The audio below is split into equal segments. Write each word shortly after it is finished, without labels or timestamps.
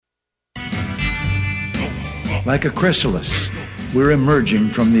Like a chrysalis, we're emerging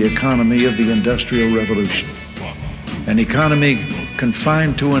from the economy of the Industrial Revolution, an economy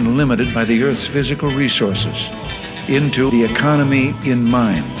confined to and limited by the Earth's physical resources, into the economy in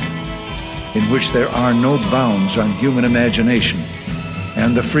mind, in which there are no bounds on human imagination,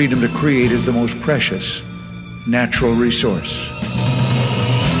 and the freedom to create is the most precious natural resource.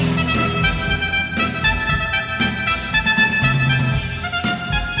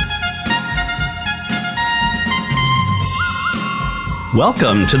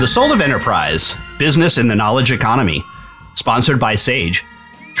 Welcome to the Soul of Enterprise, Business in the Knowledge Economy, sponsored by Sage,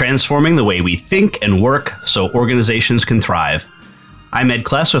 transforming the way we think and work so organizations can thrive. I'm Ed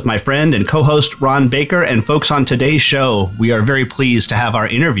Kless with my friend and co-host Ron Baker, and folks, on today's show, we are very pleased to have our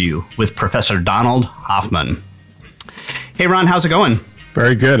interview with Professor Donald Hoffman. Hey, Ron, how's it going?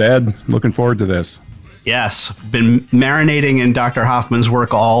 Very good, Ed. Looking forward to this. Yes, been marinating in Dr. Hoffman's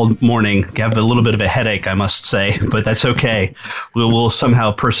work all morning. Have a little bit of a headache, I must say, but that's okay. We'll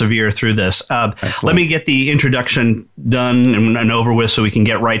somehow persevere through this. Let me get the introduction done and over with so we can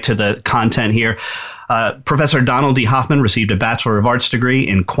get right to the content here. Professor Donald D Hoffman received a Bachelor of Arts degree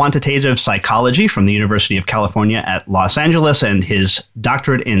in quantitative psychology from the University of California at Los Angeles and his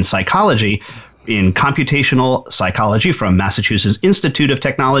doctorate in psychology in computational psychology from Massachusetts Institute of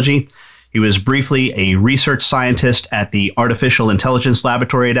Technology. He was briefly a research scientist at the Artificial Intelligence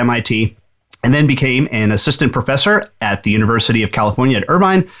Laboratory at MIT, and then became an assistant professor at the University of California at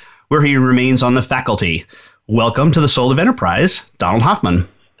Irvine, where he remains on the faculty. Welcome to the Soul of Enterprise, Donald Hoffman.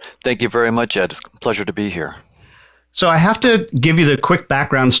 Thank you very much, Ed. It's a pleasure to be here. So I have to give you the quick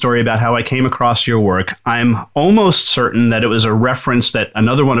background story about how I came across your work. I'm almost certain that it was a reference that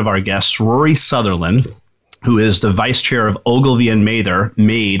another one of our guests, Rory Sutherland, who is the vice chair of Ogilvy and Mather,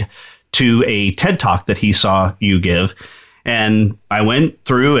 made to a TED Talk that he saw you give. And I went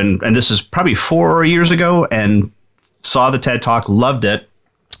through, and this is probably 4 years ago, and saw the TED Talk, loved it,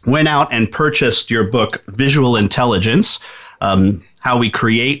 went out and purchased your book, Visual Intelligence, How We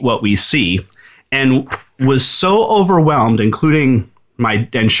Create What We See, and was so overwhelmed, including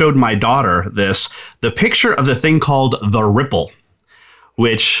and showed my daughter the picture of the thing called the ripple,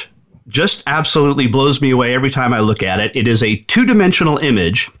 which just absolutely blows me away every time I look at it. It is a two-dimensional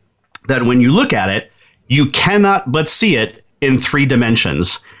image that when you look at it, you cannot but see it in 3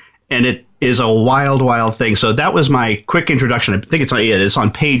 dimensions. And it is a wild, wild thing. So that was my quick introduction. I think it's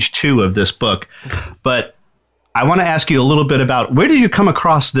on page 2 of this book. But I want to ask you a little bit about, where did you come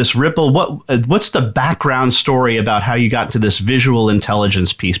across this ripple? What's the background story about how you got to this visual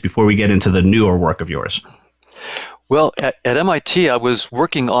intelligence piece before we get into the newer work of yours? Well, at MIT, I was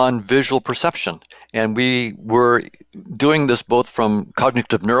working on visual perception, and we were doing this both from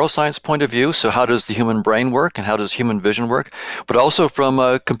cognitive neuroscience point of view, so how does the human brain work and how does human vision work, but also from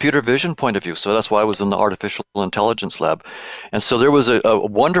a computer vision point of view. So that's why I was in the artificial intelligence lab. And so there was a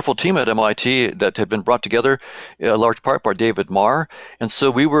wonderful team at MIT that had been brought together, a large part by David Marr. And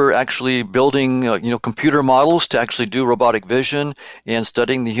so we were actually building computer models to actually do robotic vision and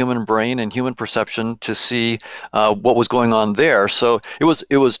studying the human brain and human perception to see what was going on there. So it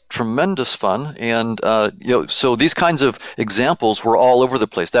was tremendous fun. And so these kinds of examples were all over the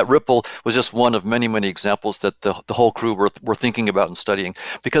place. That ripple was just one of many, many examples that the whole crew were thinking about and studying.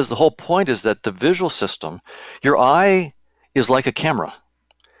 Because the whole point is that the visual system, your eye is like a camera.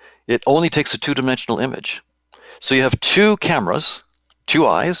 It only takes a two-dimensional image. So you have 2 cameras, 2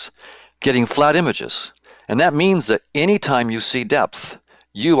 eyes, getting flat images. And that means that anytime you see depth,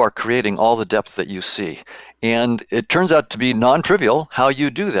 you are creating all the depth that you see. And it turns out to be non-trivial how you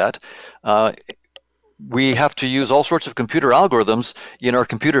do that. We have to use all sorts of computer algorithms in our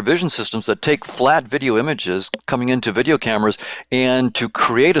computer vision systems that take flat video images coming into video cameras and to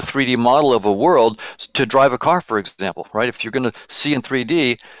create a 3D model of a world to drive a car, for example, right? If you're going to see in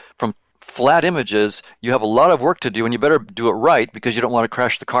 3D from flat images, you have a lot of work to do, and you better do it right because you don't want to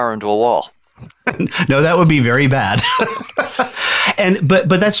crash the car into a wall. No, that would be very bad.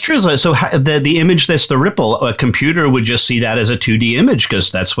 But that's true. So the image that's the ripple, a computer would just see that as a 2D image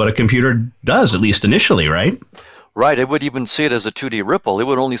because that's what a computer does, at least initially, right? Right. It would even see it as a 2D ripple. It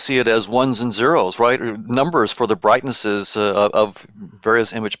would only see it as ones and zeros, right? Or numbers for the brightnesses of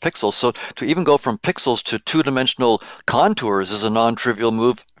various image pixels. So to even go from pixels to 2-dimensional contours is a non-trivial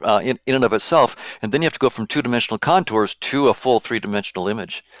move in and of itself. And then you have to go from 2-dimensional contours to a full 3-dimensional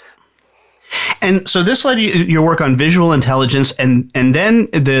image. And so this led your work on visual intelligence, and then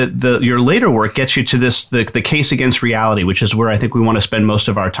your later work gets you to the case against reality, which is where I think we want to spend most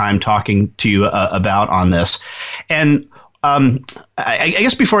of our time talking to you about on this. And I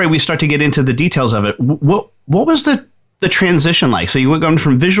guess before we start to get into the details of it, what was the the transition like? So you went going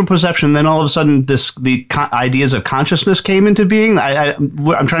from visual perception, then all of a sudden ideas of consciousness came into being. I'm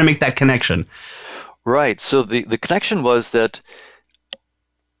trying to make that connection. Right. So the connection was that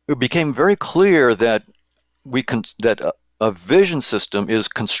it became very clear that a vision system is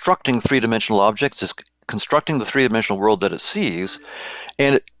constructing three-dimensional objects, is constructing the three-dimensional world that it sees.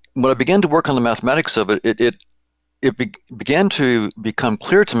 And when I began to work on the mathematics of it, it began to become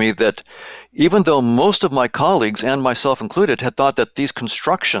clear to me that even though most of my colleagues, and myself included, had thought that these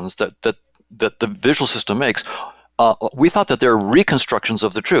constructions that the visual system makes, we thought that they're reconstructions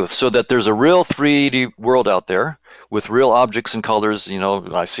of the truth, so that there's a real 3D world out there with real objects and colors.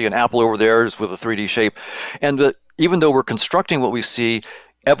 I see an apple over there with a 3D shape. And even though we're constructing what we see,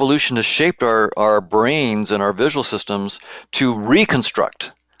 evolution has shaped our brains and our visual systems to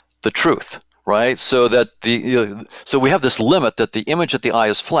reconstruct the truth. Right, so that so we have this limit that the image at the eye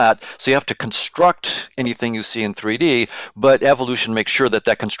is flat, so you have to construct anything you see in 3D, but evolution makes sure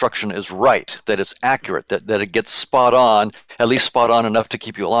that construction is right, that it's accurate, that it gets spot on, at least spot on enough to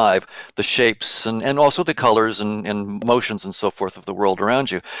keep you alive, the shapes and also the colors and motions and so forth of the world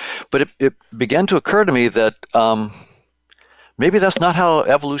around you. But it began to occur to me that maybe that's not how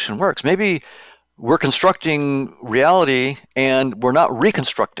evolution works. Maybe we're constructing reality and we're not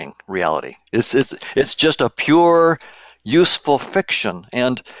reconstructing reality. It's just a pure, useful fiction.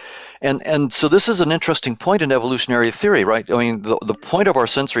 And so this is an interesting point in evolutionary theory, right? I mean, the point of our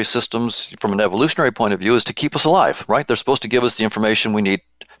sensory systems from an evolutionary point of view is to keep us alive, right? They're supposed to give us the information we need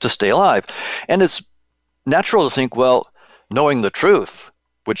to stay alive. And it's natural to think, well, knowing the truth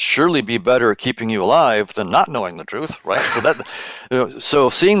would surely be better at keeping you alive than not knowing the truth, right? So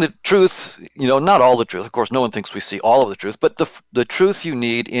seeing the truth, not all the truth. Of course, no one thinks we see all of the truth, but the truth you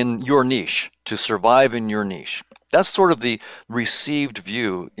need in your niche to survive in your niche. That's sort of the received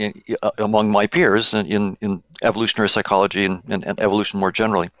view among my peers in evolutionary psychology and evolution more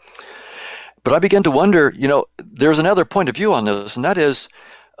generally. But I began to wonder, there's another point of view on this, and that is,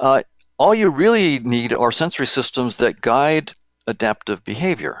 all you really need are sensory systems that guide adaptive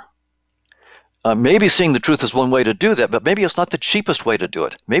behavior. Maybe seeing the truth is one way to do that, but maybe it's not the cheapest way to do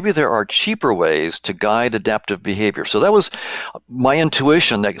it. Maybe there are cheaper ways to guide adaptive behavior. So that was my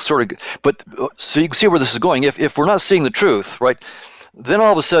intuition. So you can see where this is going. If we're not seeing the truth, right, then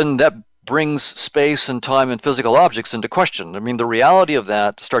all of a sudden that brings space and time and physical objects into question. I mean, the reality of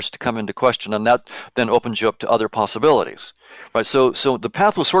that starts to come into question, and that then opens you up to other possibilities. Right. So the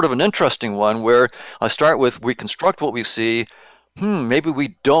path was sort of an interesting one, where I start with we construct what we see. Maybe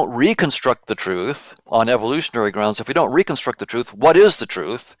we don't reconstruct the truth on evolutionary grounds. If we don't reconstruct the truth, what is the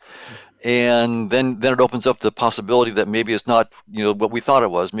truth? And then it opens up the possibility that maybe it's not what we thought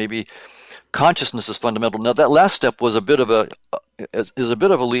it was. Maybe consciousness is fundamental. Now that last step was a bit of a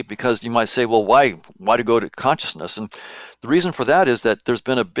leap, because you might say, well, why to go to consciousness? And the reason for that is that there's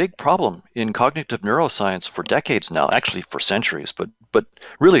been a big problem in cognitive neuroscience for decades now, actually for centuries, but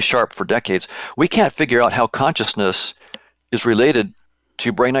really sharp for decades. We can't figure out how consciousness is related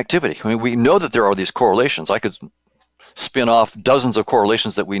to brain activity. I mean, we know that there are these correlations. I could spin off dozens of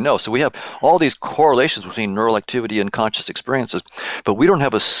correlations that we know. So we have all these correlations between neural activity and conscious experiences, but we don't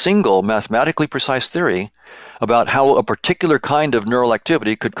have a single mathematically precise theory about how a particular kind of neural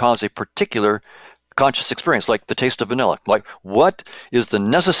activity could cause a particular conscious experience, like the taste of vanilla. Like, what is the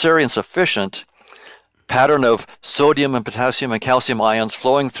necessary and sufficient pattern of sodium and potassium and calcium ions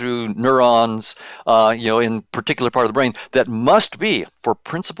flowing through neurons, in particular part of the brain, that must be, for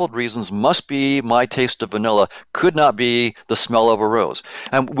principled reasons, must be my taste of vanilla, could not be the smell of a rose.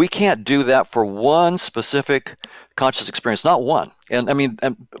 And we can't do that for one specific conscious experience, not one. And I mean,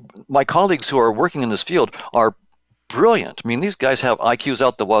 and my colleagues who are working in this field are brilliant. I mean, these guys have IQs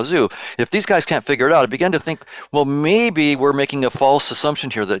out the wazoo. If these guys can't figure it out, I began to think, well, maybe we're making a false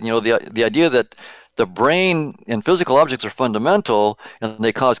assumption here that, the idea that the brain and physical objects are fundamental and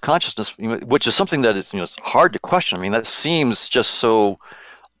they cause consciousness, which is something that is, it's hard to question. I mean, that seems just so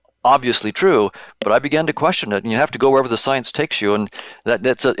obviously true, but I began to question it, and you have to go wherever the science takes you, and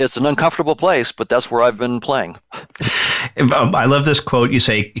it's an uncomfortable place, but that's where I've been playing. I love this quote. You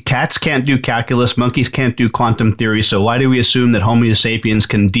say, cats can't do calculus, monkeys can't do quantum theory, so why do we assume that Homo sapiens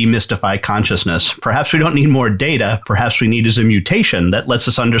can demystify consciousness? Perhaps we don't need more data. Perhaps we need is a mutation that lets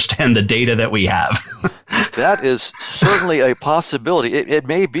us understand the data that we have. That is certainly a possibility. It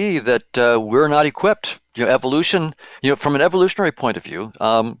may be that we're not equipped. Evolution, from an evolutionary point of view,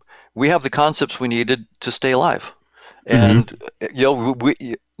 we have the concepts we needed to stay alive. And,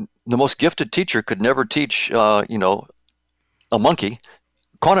 the most gifted teacher could never teach, a monkey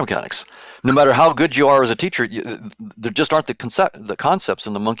quantum mechanics. no matter how good you are as a teacher, there just aren't the concepts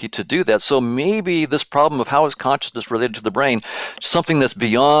in the monkey to do that. So maybe this problem of how is consciousness related to the brain, something that's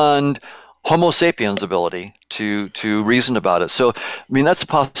beyond Homo sapiens' ability to reason about it. So, I mean, that's a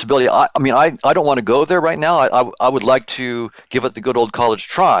possibility. I don't want to go there right now. I would like to give it the good old college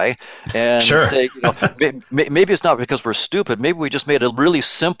try and say, maybe it's not because we're stupid. Maybe we just made a really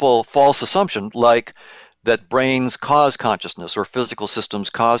simple false assumption, like that brains cause consciousness or physical systems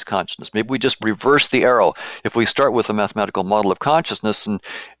cause consciousness. Maybe we just reverse the arrow. If we start with a mathematical model of consciousness and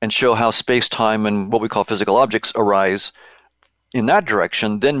show how space-time and what we call physical objects arise in that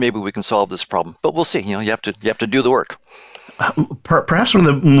direction, then maybe we can solve this problem. But we'll see. You have to do the work. Perhaps one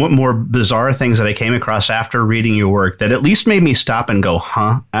of the more bizarre things that I came across after reading your work that at least made me stop and go,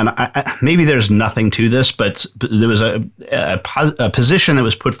 huh? And maybe there's nothing to this, but there was a position that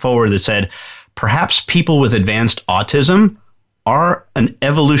was put forward that said, perhaps people with advanced autism are an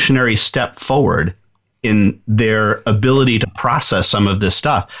evolutionary step forward in their ability to process some of this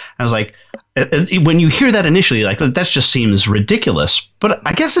stuff. I was like, when you hear that initially, like, that just seems ridiculous. But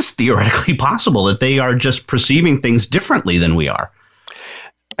I guess it's theoretically possible that they are just perceiving things differently than we are.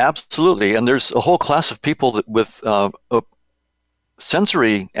 Absolutely. And there's a whole class of people with a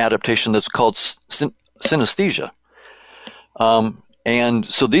sensory adaptation that's called synesthesia. And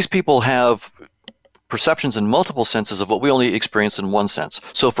so these people have perceptions in multiple senses of what we only experience in one sense.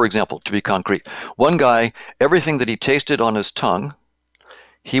 So, for example, to be concrete, one guy, everything that he tasted on his tongue,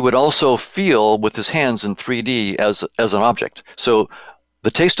 he would also feel with his hands in 3D as an object. So the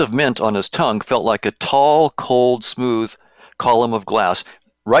taste of mint on his tongue felt like a tall, cold, smooth column of glass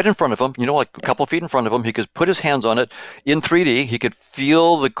right in front of him, like a couple feet in front of him. He could put his hands on it in 3D. He could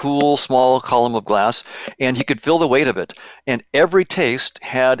feel the cool, small column of glass, and he could feel the weight of it. And every taste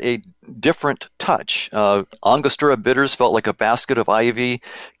had a different touch. Angostura bitters felt like a basket of ivy.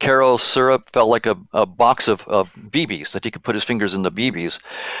 Caro syrup felt like a box of BBs, that he could put his fingers in the BBs.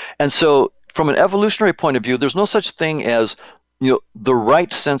 And so from an evolutionary point of view, there's no such thing as the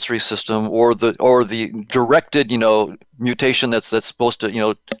right sensory system or the directed mutation that's supposed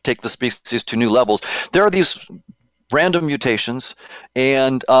to take the species to new levels. There are these random mutations,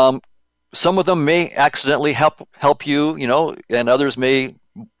 and some of them may accidentally help you, and others may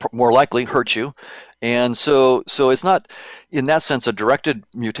more likely hurt you. And so it's not in that sense a directed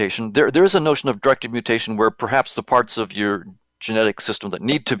mutation. There is a notion of directed mutation where perhaps the parts of your genetic system that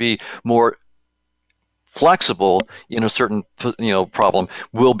need to be more flexible in a certain problem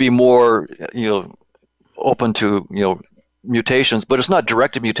will be more open to mutations, but it's not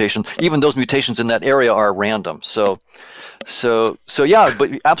directed mutation. Even those mutations in that area are random. So yeah,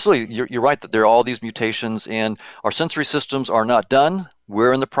 but absolutely, you're right that there are all these mutations, and our sensory systems are not done.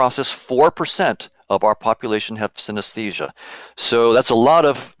 We're in the process. 4% of our population have synesthesia. So that's a lot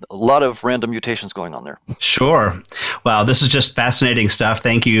of random mutations going on there. Sure. Wow, this is just fascinating stuff.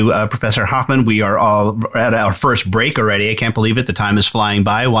 Thank you, Professor Hoffman. We are all at our first break already. I can't believe it. The time is flying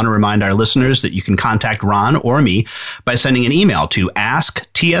by. I want to remind our listeners that you can contact Ron or me by sending an email to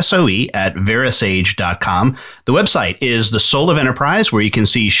asktsoe@verasage.com. The website is The Soul of Enterprise, where you can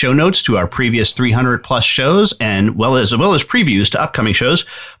see show notes to our previous 300 plus shows and as well as previews to upcoming shows.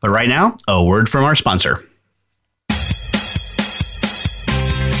 But right now, a word from our sponsor.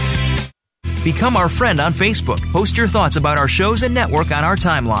 Become our friend on Facebook. Post your thoughts about our shows and network on our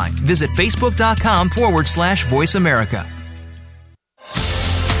timeline. Visit facebook.com/Voice America.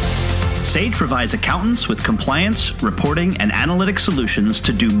 Sage provides accountants with compliance, reporting, and analytic solutions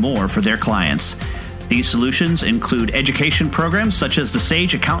to do more for their clients. These solutions include education programs such as the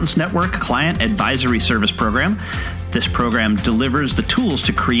Sage Accountants Network Client Advisory Service Program. This program delivers the tools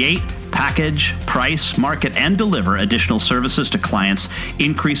to create, package, price, market, and deliver additional services to clients,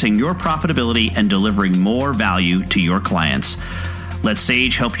 increasing your profitability and delivering more value to your clients. Let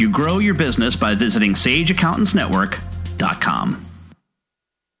Sage help you grow your business by visiting sageaccountantsnetwork.com.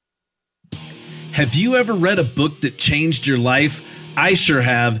 Have you ever read a book that changed your life? I sure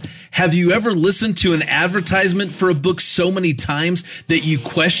have. Have you ever listened to an advertisement for a book so many times that you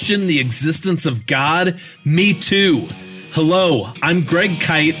question the existence of God? Me too. Hello, I'm Greg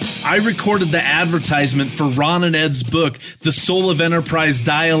Kite. I recorded the advertisement for Ron and Ed's book, The Soul of Enterprise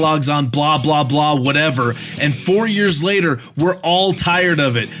Dialogues on blah, blah, blah, whatever. And 4 years later, we're all tired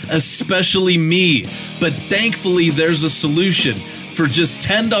of it, especially me. But thankfully, there's a solution. For just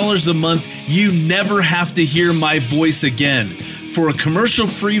 $10 a month, you never have to hear my voice again. For a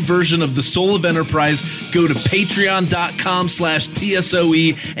commercial-free version of The Soul of Enterprise, go to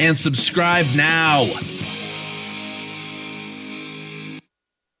patreon.com/TSOE and subscribe now.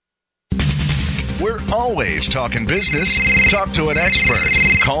 We're always talking business. Talk to an expert.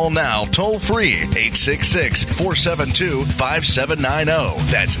 Call now toll free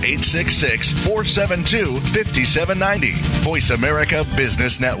 866-472-5790. That's 866-472-5790. Voice America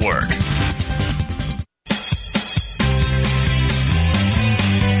Business Network.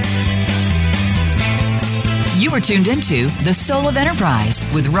 You are tuned into The Soul of Enterprise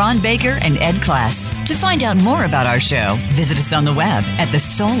with Ron Baker and Ed Kless. To find out more about our show, visit us on the web at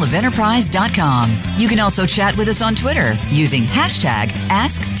thesoulofenterprise.com. You can also chat with us on Twitter using hashtag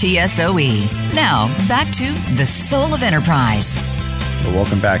AskTSOE. Now, back to The Soul of Enterprise. Well,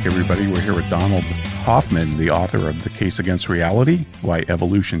 welcome back, everybody. We're here with Donald Hoffman, the author of The Case Against Reality, Why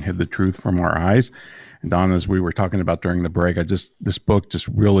Evolution Hid the Truth from Our Eyes. And Don, as we were talking about during the break, this book just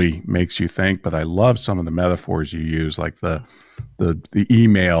really makes you think, but I love some of the metaphors you use, like the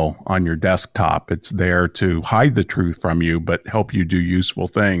email on your desktop. It's there to hide the truth from you, but help you do useful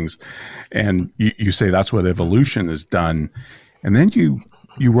things. And you say that's what evolution has done. And then you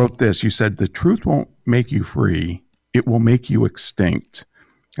wrote this, you said, the truth won't make you free, it will make you extinct.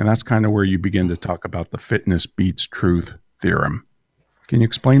 And that's kind of where you begin to talk about the fitness beats truth theorem. Can you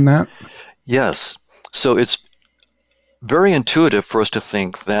explain that? Yes. So it's very intuitive for us to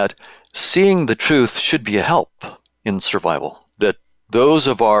think that seeing the truth should be a help in survival, that those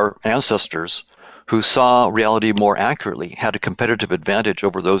of our ancestors who saw reality more accurately had a competitive advantage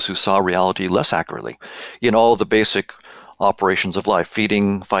over those who saw reality less accurately in all the basic operations of life: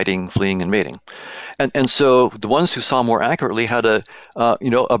 feeding, fighting, fleeing, and mating. And so the ones who saw more accurately had a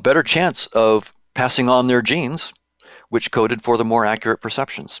better chance of passing on their genes, which coded for the more accurate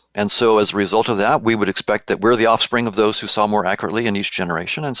perceptions. And so as a result of that, we would expect that we're the offspring of those who saw more accurately in each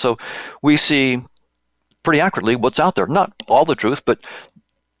generation. And so we see pretty accurately what's out there. Not all the truth, but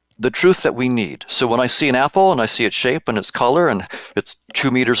the truth that we need. So when I see an apple and I see its shape and its color and it's 2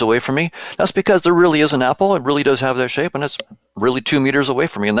 meters away from me, that's because there really is an apple. It really does have that shape and it's really 2 meters away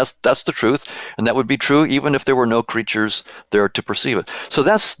from me. And that's the truth. And that would be true even if there were no creatures there to perceive it. So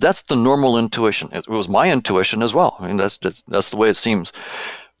that's the normal intuition. It was my intuition as well. I mean, that's the way it seems.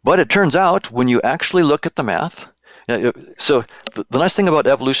 But it turns out when you actually look at the math, so the nice thing about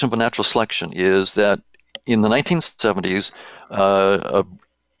evolution by natural selection is that in the 1970s,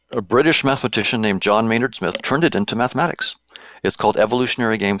 a British mathematician named John Maynard Smith turned it into mathematics. It's called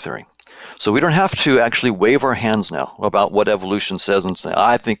evolutionary game theory. So we don't have to actually wave our hands now about what evolution says and say,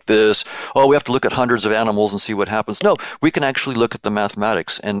 I think this, we have to look at hundreds of animals and see what happens. No, we can actually look at the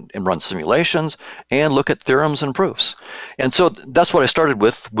mathematics and run simulations and look at theorems and proofs. And so that's what I started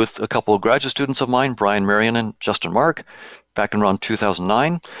with a couple of graduate students of mine, Brian Marion and Justin Mark, back in around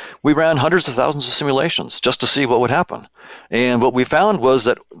 2009. We ran hundreds of thousands of simulations just to see what would happen. And what we found was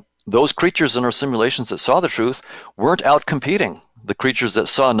that those creatures in our simulations that saw the truth weren't out competing the creatures that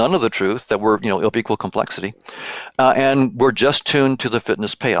saw none of the truth, that were of equal complexity, and were just tuned to the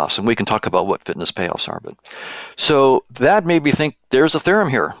fitness payoffs. And we can talk about what fitness payoffs are. But so that made me think there's a theorem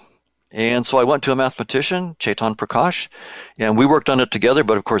here. And so I went to a mathematician, Chetan Prakash, and we worked on it together,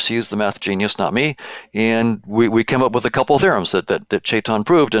 but of course he's the math genius, not me. And we came up with a couple of theorems that Chetan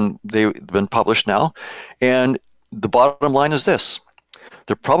proved, and they've been published now. And the bottom line is this: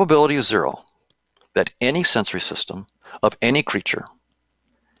 the probability is zero that any sensory system of any creature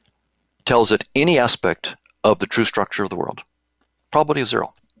tells it any aspect of the true structure of the world. Probability is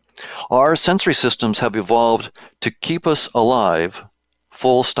zero. Our sensory systems have evolved to keep us alive,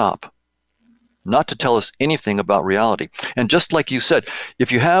 full stop, not to tell us anything about reality. And just like you said,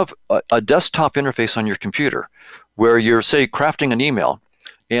 if you have a desktop interface on your computer where you're, say, crafting an email,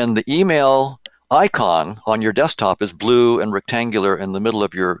 and the email icon on your desktop is blue and rectangular in the middle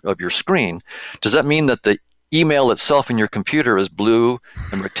of your screen, does that mean that the email itself in your computer is blue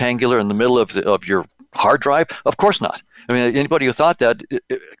and rectangular in the middle of your hard drive? Of course not. I mean, anybody who thought that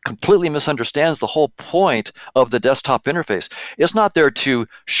completely misunderstands the whole point of the desktop interface. It's not there to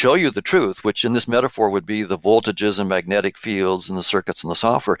show you the truth, which in this metaphor would be the voltages and magnetic fields and the circuits and the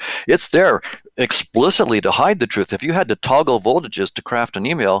software. It's there explicitly to hide the truth. If you had to toggle voltages to craft an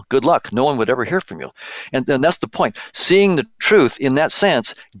email, good luck. No one would ever hear from you. And that's the point. Seeing the truth in that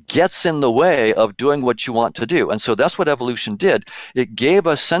sense gets in the way of doing what you want to do. And so that's what evolution did. It gave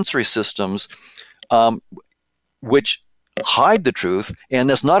us sensory systems which hide the truth, and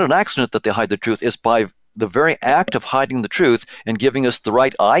it's not an accident that they hide the truth. It's by the very act of hiding the truth and giving us the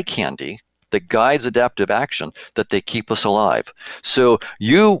right eye candy that guides adaptive action that they keep us alive. So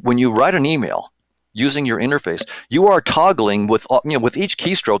when you write an email using your interface, you are toggling with each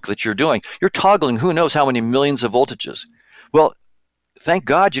keystroke that you're doing, you're toggling who knows how many millions of voltages. Well, thank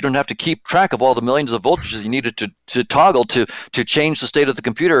God you don't have to keep track of all the millions of voltages you needed to toggle to change the state of the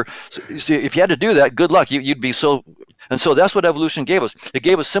computer. So if you had to do that, good luck. You'd be so. And so that's what evolution gave us. It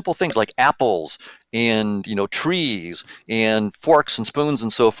gave us simple things like apples and trees and forks and spoons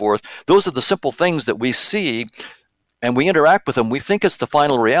and so forth. Those are the simple things that we see, and we interact with them. We think it's the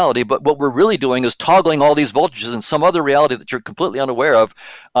final reality, but what we're really doing is toggling all these voltages in some other reality that you're completely unaware of.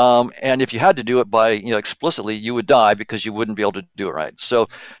 And if you had to do it by explicitly, you would die because you wouldn't be able to do it right. So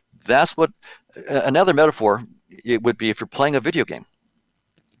that's what another metaphor it would be if you're playing a video game,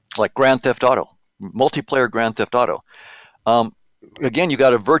 like Grand Theft Auto, multiplayer Grand Theft Auto. Again, you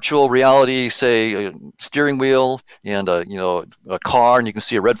got a virtual reality, say a steering wheel and a car, and you can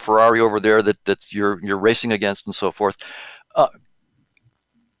see a red Ferrari over there that you're racing against and so forth.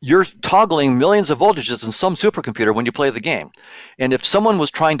 You're toggling millions of voltages in some supercomputer when you play the game. And if someone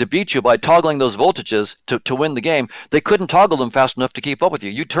was trying to beat you by toggling those voltages to win the game, they couldn't toggle them fast enough to keep up with you.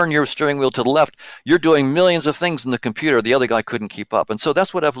 You turn your steering wheel to the left, you're doing millions of things in the computer the other guy couldn't keep up. And so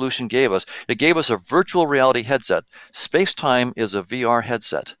that's what evolution gave us. It gave us a virtual reality headset. Space-time is a VR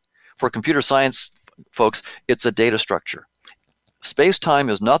headset. For computer science folks, it's a data structure. Space-time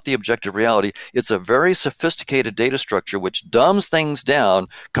is not the objective reality. It's a very sophisticated data structure which dumbs things down,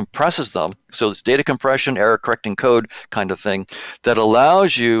 compresses them. So it's data compression, error correcting code kind of thing that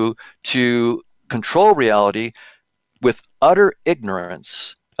allows you to control reality with utter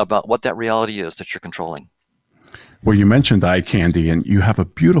ignorance about what that reality is that you're controlling. Well, you mentioned eye candy, and you have a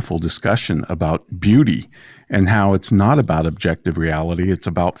beautiful discussion about beauty and how it's not about objective reality. It's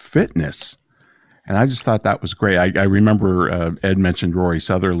about fitness. And I just thought that was great. I remember Ed mentioned Rory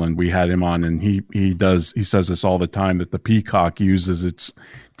Sutherland. We had him on, and he says this all the time, that the peacock uses its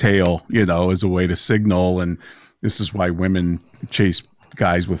tail, as a way to signal. And this is why women chase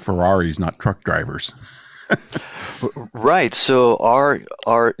guys with Ferraris, not truck drivers. Right. So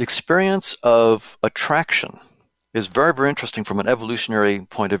our experience of attraction is very, very interesting from an evolutionary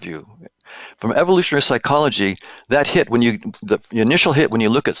point of view. From evolutionary psychology, that hit the initial hit when you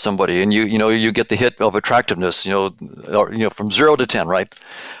look at somebody and you get the hit of attractiveness, from 0 to 10, right?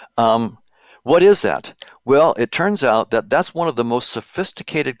 What is that? Well, it turns out that that's one of the most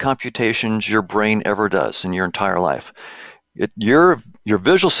sophisticated computations your brain ever does in your entire life. Your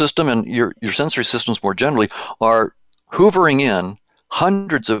visual system and your sensory systems more generally are hoovering in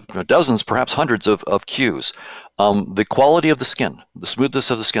dozens, perhaps hundreds of cues. The quality of the skin, the smoothness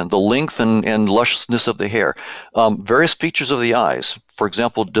of the skin, the length and lusciousness of the hair, various features of the eyes. For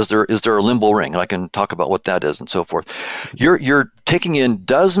example, is there a limbal ring? And I can talk about what that is and so forth. You're taking in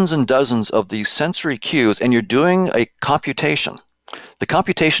dozens and dozens of these sensory cues, and you're doing a computation. The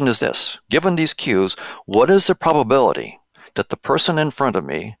computation is this: given these cues, what is the probability that the person in front of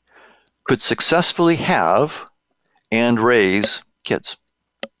me could successfully have and raise kids?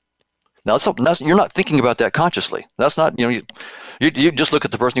 Now, you're not thinking about that consciously. That's not, you just look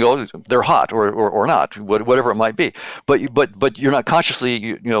at the person and go, they're hot or not, whatever it might be. But you're not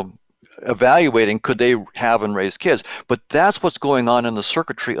consciously, evaluating could they have and raise kids. But that's what's going on in the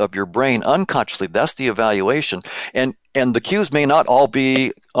circuitry of your brain unconsciously. That's the evaluation. And the cues may not all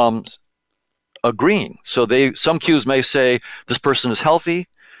be agreeing. So some cues may say this person is healthy.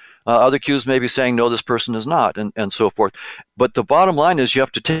 Other cues may be saying, no, this person is not, and so forth. But the bottom line is you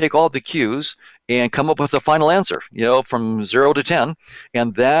have to take all the cues and come up with a final answer, from 0 to 10.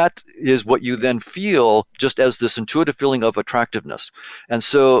 And that is what you then feel just as this intuitive feeling of attractiveness. And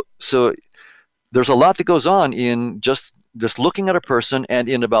so there's a lot that goes on in just looking at a person and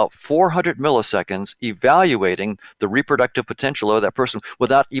in about 400 milliseconds evaluating the reproductive potential of that person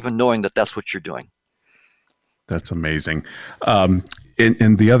without even knowing that that's what you're doing. That's amazing.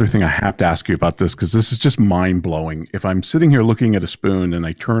 And the other thing I have to ask you about this, because this is just mind-blowing. If I'm sitting here looking at a spoon and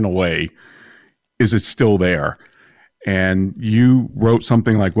I turn away, is it still there? And you wrote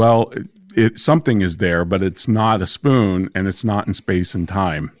something like, well, something is there, but it's not a spoon and it's not in space and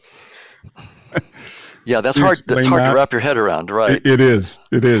time. Yeah, that's hard. That's hard to wrap your head around, right? It is.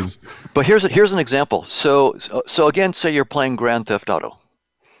 But here's an example. So again, say you're playing Grand Theft Auto,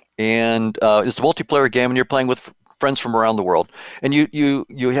 and it's a multiplayer game, and you're playing with friends from around the world, and you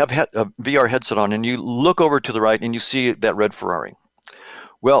have a VR headset on, and you look over to the right, and you see that red Ferrari.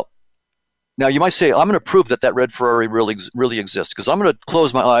 Well, now you might say, I'm going to prove that red Ferrari really exists, because I'm going to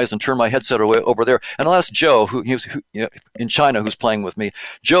close my eyes and turn my headset away over there, and I'll ask Joe, who in China, who's playing with me,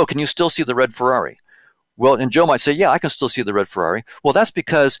 Joe, can you still see the red Ferrari? Well, and Joe might say, yeah, I can still see the red Ferrari. Well, that's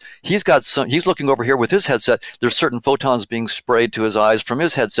because he's looking over here with his headset. There's certain photons being sprayed to his eyes from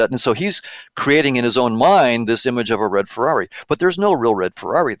his headset. And so he's creating in his own mind this image of a red Ferrari. But there's no real red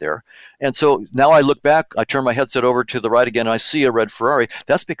Ferrari there. And so now I look back, I turn my headset over to the right again, and I see a red Ferrari.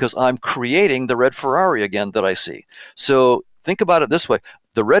 That's because I'm creating the red Ferrari again that I see. So think about it this way.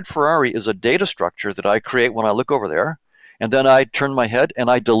 The red Ferrari is a data structure that I create when I look over there. And then I turn my head and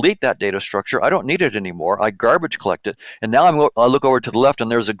I delete that data structure. I don't need it anymore. I garbage collect it. And now I look over to the left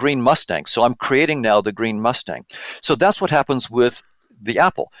and there's a green Mustang. So I'm creating now the green Mustang. So that's what happens with the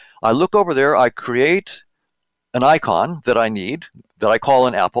apple. I look over there, I create an icon that I need, that I call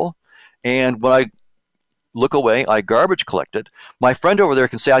an apple. And when I look away, I garbage collect it. My friend over there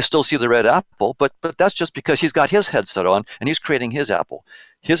can say, I still see the red apple, but that's just because he's got his headset on and he's creating his apple.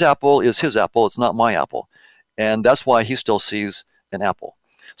 His apple is his apple. It's not my apple. And that's why he still sees an apple.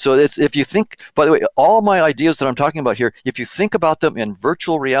 So if you think, by the way, all my ideas that I'm talking about here, if you think about them in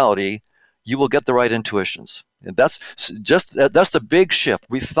virtual reality, you will get the right intuitions. And that's the big shift.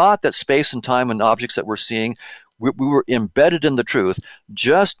 We thought that space and time and objects that we're seeing, we were embedded in the truth.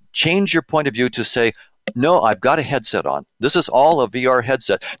 Just change your point of view to say, no, I've got a headset on. This is all a VR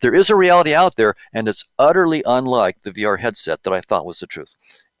headset. There is a reality out there, and it's utterly unlike the VR headset that I thought was the truth.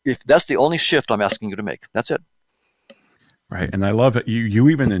 If that's the only shift I'm asking you to make, that's it. Right. And I love it. You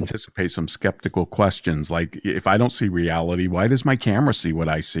even anticipate some skeptical questions like, if I don't see reality, why does my camera see what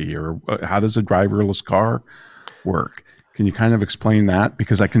I see? Or how does a driverless car work? Can you kind of explain that?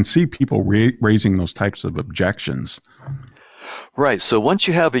 Because I can see people raising those types of objections. Right. So once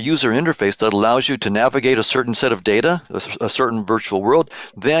you have a user interface that allows you to navigate a certain set of data, a certain virtual world,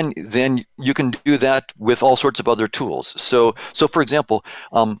 then you can do that with all sorts of other tools. So for example,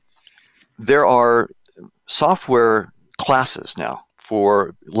 there are software classes now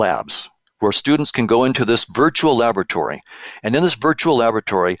for labs where students can go into this virtual laboratory. And in this virtual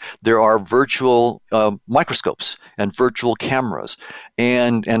laboratory, there are virtual microscopes and virtual cameras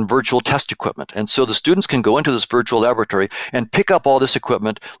and virtual test equipment. And so the students can go into this virtual laboratory and pick up all this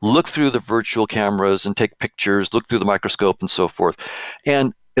equipment, look through the virtual cameras and take pictures, look through the microscope and so forth.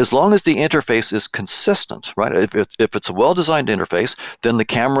 And as long as the interface is consistent, right? If it's a well-designed interface, then the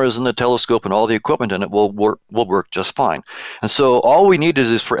cameras and the telescope and all the equipment in it will work just fine. And so all we need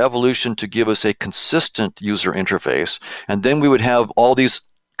is for evolution to give us a consistent user interface, and then we would have all these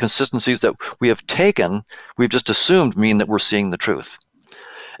consistencies that we have taken, we've just assumed mean that we're seeing the truth.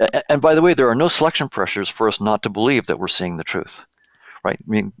 And by the way, there are no selection pressures for us not to believe that we're seeing the truth, right? I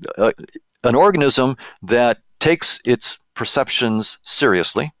mean, an organism that takes its perceptions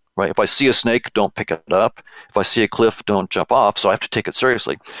seriously, right? If I see a snake, don't pick it up. If I see a cliff, don't jump off. So I have to take it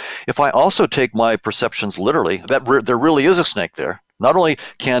seriously. If I also take my perceptions literally, that there really is a snake there. Not only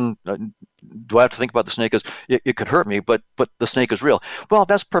do I have to think about the snake as it could hurt me, but the snake is real. Well,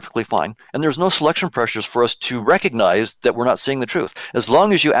 that's perfectly fine. And there's no selection pressures for us to recognize that we're not seeing the truth. As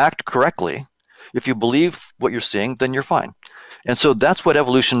long as you act correctly, if you believe what you're seeing, then you're fine. And so that's what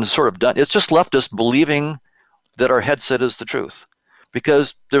evolution has sort of done. It's just left us believing that our headset is the truth,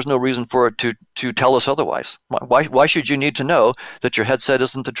 because there's no reason for it to tell us otherwise. Why should you need to know that your headset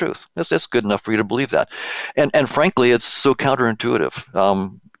isn't the truth? It's good enough for you to believe that. And frankly, it's so counterintuitive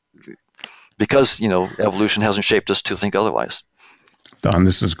because, evolution hasn't shaped us to think otherwise. Don,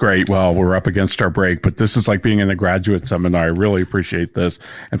 this is great. Well, we're up against our break, but this is like being in a graduate seminar. I really appreciate this.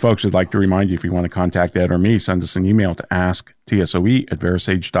 And folks, I'd like to remind you, if you want to contact Ed or me, send us an email to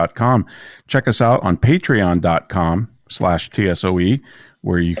asktsoe@verisage.com. Check us out on patreon.com/TSOE,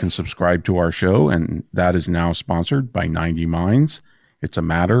 where you can subscribe to our show. And that is now sponsored by 90 Minds. It's a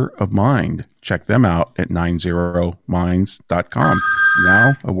matter of mind. Check them out at 90minds.com.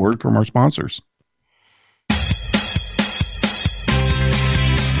 Now, a word from our sponsors.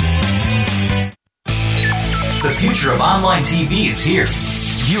 The future of online TV is here.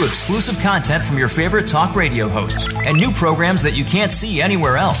 View exclusive content from your favorite talk radio hosts and new programs that you can't see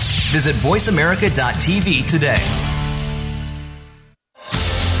anywhere else. Visit voiceamerica.tv today.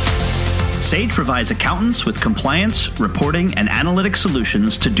 Sage provides accountants with compliance, reporting, and analytic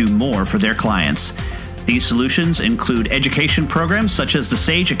solutions to do more for their clients. These solutions include education programs such as the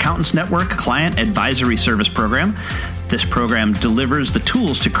Sage Accountants Network Client Advisory Service Program. This program delivers the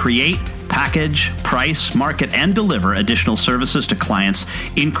tools to create, package, price, market, and deliver additional services to clients,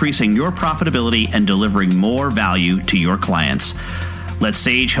 increasing your profitability and delivering more value to your clients. Let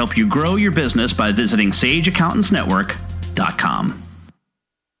Sage help you grow your business by visiting sageaccountantsnetwork.com.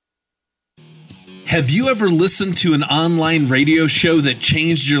 Have you ever listened to an online radio show that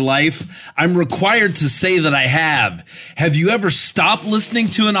changed your life? I'm required to say that I have. Have you ever stopped listening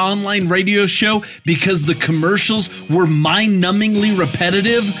to an online radio show because the commercials were mind-numbingly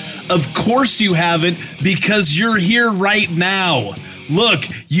repetitive? Of course you haven't, because you're here right now. Look,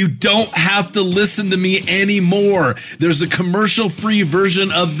 you don't have to listen to me anymore. There's a commercial-free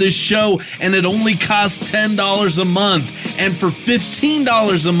version of this show, and it only costs $10 a month. And for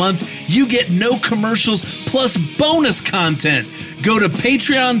 $15 a month, you get no commercials plus bonus content. Go to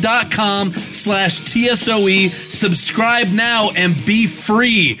patreon.com/TSOE, subscribe now, and be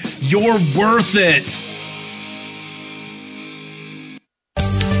free. You're worth it.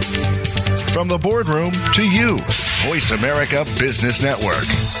 From the boardroom to you, Voice America Business Network.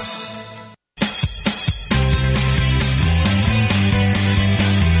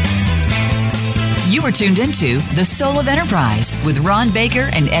 You are tuned into The Soul of Enterprise with Ron Baker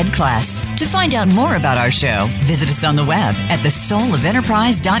and Ed Kless. To find out more about our show, visit us on the web at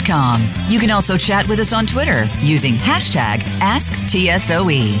thesoulofenterprise.com. You can also chat with us on Twitter using hashtag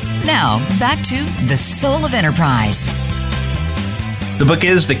AskTSOE. Now, back to The Soul of Enterprise. The book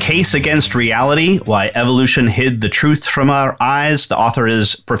is The Case Against Reality, Why Evolution Hid the Truth from Our Eyes. The author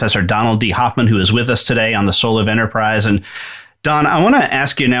is Professor Donald D Hoffman, who is with us today on The Soul of Enterprise. And Don, I want to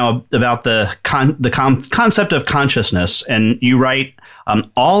ask you now about the concept of consciousness. And you write,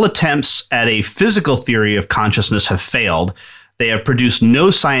 all attempts at a physical theory of consciousness have failed. They have produced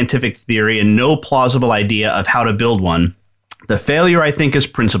no scientific theory and no plausible idea of how to build one. The failure, I think, is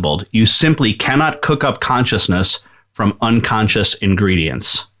principled. You simply cannot cook up consciousness from unconscious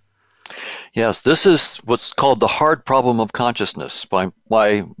ingredients. Yes, this is what's called the hard problem of consciousness by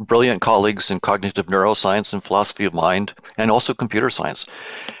my brilliant colleagues in cognitive neuroscience and philosophy of mind, and also computer science.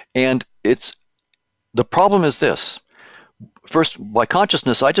 And the problem is this. First, by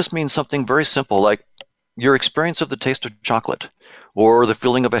consciousness, I just mean something very simple, like your experience of the taste of chocolate, or the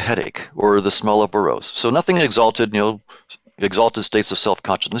feeling of a headache, or the smell of a rose. So nothing exalted, exalted states of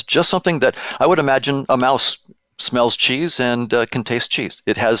self-consciousness, just something that I would imagine a mouse smells cheese and can taste cheese.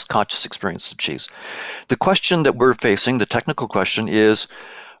 It has conscious experience of cheese. The question that we're facing, the technical question, is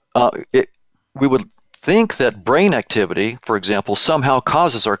we would think that brain activity, for example, somehow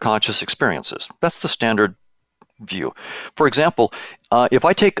causes our conscious experiences. That's the standard view. For example, if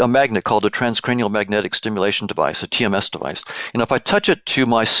I take a magnet called a transcranial magnetic stimulation device, a TMS device, and if I touch it to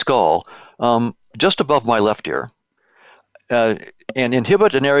my skull just above my left ear, and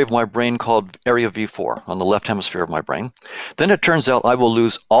inhibit an area of my brain called area V4 on the left hemisphere of my brain, then it turns out I will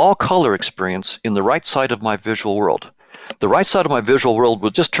lose all color experience in the right side of my visual world. The right side of my visual world will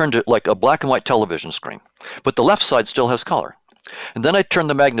just turn to like a black and white television screen, but the left side still has color. And then I turn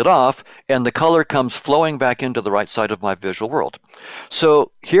the magnet off, and the color comes flowing back into the right side of my visual world.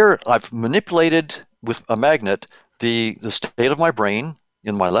 So here I've manipulated with a magnet the state of my brain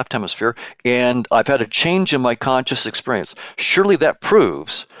in my left hemisphere, and I've had a change in my conscious experience. Surely that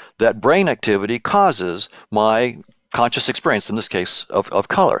proves that brain activity causes my conscious experience, in this case, of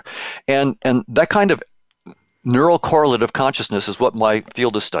color. And that kind of neural correlate of consciousness is what my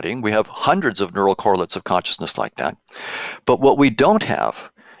field is studying. We have hundreds of neural correlates of consciousness like that. But what we don't have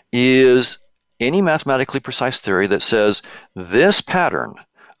is any mathematically precise theory that says this pattern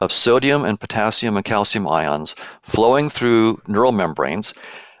of sodium and potassium and calcium ions flowing through neural membranes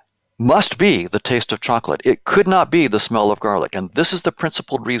must be the taste of chocolate. It could not be the smell of garlic. And this is the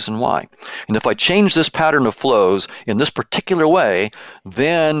principled reason why. And if I change this pattern of flows in this particular way,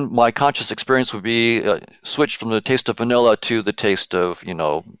 then my conscious experience would be switched from the taste of vanilla to the taste of,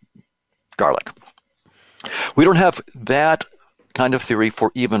 garlic. We don't have that kind of theory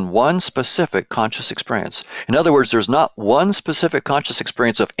for even one specific conscious experience. In other words, there's not one specific conscious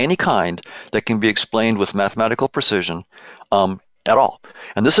experience of any kind that can be explained with mathematical precision at all.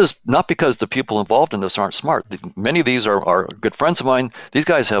 And this is not because the people involved in this aren't smart. Many of these are good friends of mine. These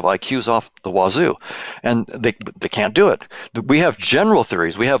guys have IQs off the wazoo, and they can't do it. We have general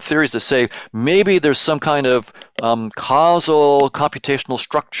theories. We have theories that say maybe there's some kind of causal computational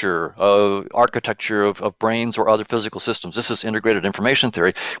structure, architecture of brains or other physical systems. This is integrated information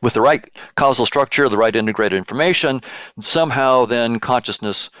theory. With the right causal structure, the right integrated information, somehow then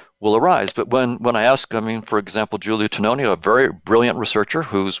consciousness will arise. But when I ask, for example, Giulio Tononi, a very brilliant researcher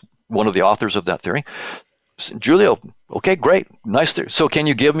who's one of the authors of that theory, Giulio, okay, great, nice theory. So can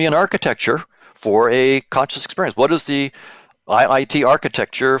you give me an architecture for a conscious experience? What is the IIT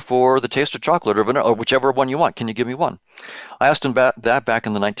architecture for the taste of chocolate or vanilla, or whichever one you want? Can you give me one? I asked him that back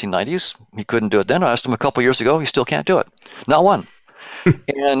in the 1990s. He couldn't do it then. I asked him a couple years ago. He still can't do it. Not one.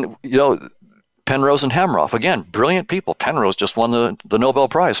 And, Penrose and Hameroff, again, brilliant people. Penrose just won the Nobel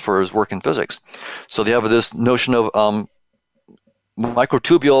Prize for his work in physics. So they have this notion of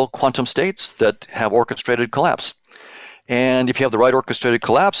microtubule quantum states that have orchestrated collapse. And if you have the right orchestrated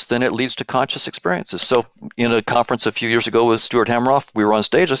collapse, then it leads to conscious experiences. So in a conference a few years ago with Stuart Hameroff, we were on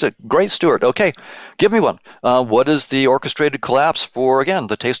stage. I said, great, Stuart. Okay, give me one. What is the orchestrated collapse for, again,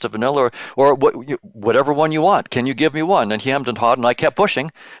 the taste of vanilla or whatever one you want? Can you give me one? And he hemmed and hawed, and I kept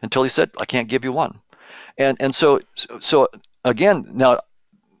pushing until he said, I can't give you one. And so again, now,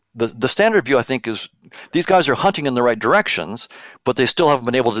 the standard view, I think, is these guys are hunting in the right directions, but they still haven't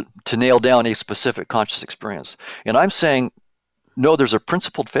been able to nail down a specific conscious experience. And I'm saying, no, there's a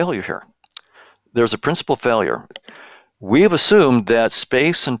principled failure here. There's a principled failure. We have assumed that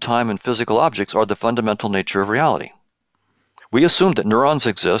space and time and physical objects are the fundamental nature of reality. We assume that neurons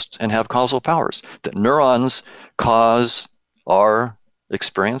exist and have causal powers, that neurons cause our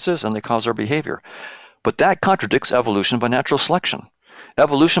experiences and they cause our behavior. But that contradicts evolution by natural selection.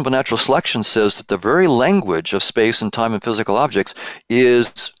 Evolution by natural selection says that the very language of space and time and physical objects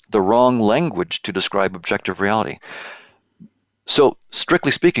is the wrong language to describe objective reality. So,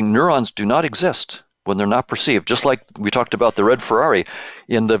 strictly speaking, neurons do not exist when they're not perceived. Just like we talked about the red Ferrari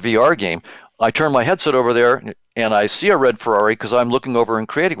in the VR game. I turn my headset over there and I see a red Ferrari because I'm looking over and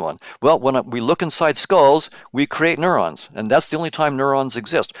creating one. Well, when we look inside skulls, we create neurons, and that's the only time neurons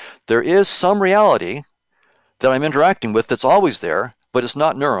exist. There is some reality that I'm interacting with that's always there, but it's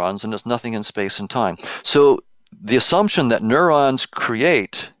not neurons and it's nothing in space and time. So the assumption that neurons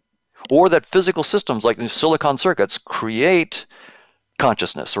create, or that physical systems like these silicon circuits create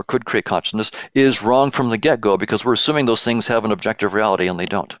consciousness or could create consciousness, is wrong from the get-go, because we're assuming those things have an objective reality and they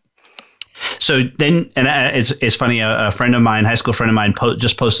don't. So then, and it's funny, a friend of mine, high school friend of mine,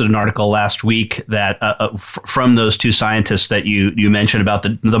 just posted an article last week that from those two scientists that you mentioned about the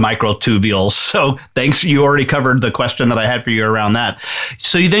microtubules. So thanks, you already covered the question that I had for you around that.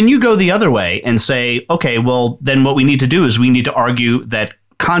 So then you go the other way and say, okay, well, then what we need to do is we need to argue that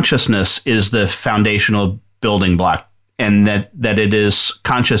consciousness is the foundational building block, and that it is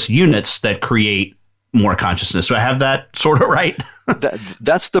conscious units that create more consciousness. Do I have that sort of right?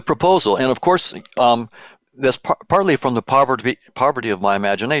 That's the proposal. And of course, that's partly from the poverty of my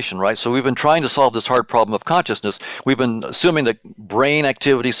imagination, right? So we've been trying to solve this hard problem of consciousness. We've been assuming that brain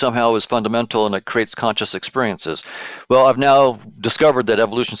activity somehow is fundamental and it creates conscious experiences. Well, I've now discovered that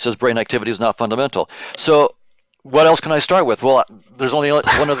evolution says brain activity is not fundamental. So what else can I start with? Well, there's only one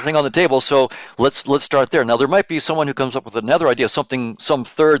other thing on the table, so let's start there. Now, there might be someone who comes up with another idea, some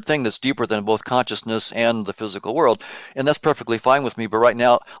third thing that's deeper than both consciousness and the physical world, and that's perfectly fine with me. But right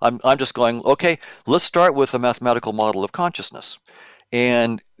now, I'm just going, okay, let's start with a mathematical model of consciousness.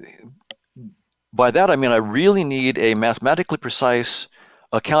 And by that, I mean I really need a mathematically precise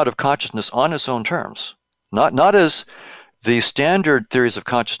account of consciousness on its own terms, not as the standard theories of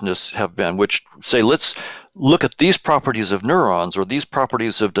consciousness have been, which say, let's look at these properties of neurons or these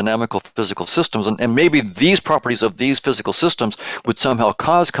properties of dynamical physical systems, and maybe these properties of these physical systems would somehow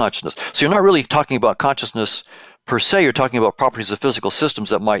cause consciousness. So you're not really talking about consciousness per se, you're talking about properties of physical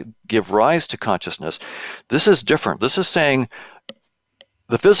systems that might give rise to consciousness. This is different. This is saying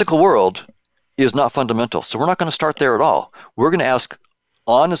the physical world is not fundamental. So we're not going to start there at all. We're going to ask,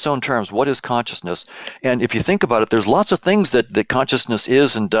 on its own terms, what is consciousness? And if you think about it, there's lots of things that consciousness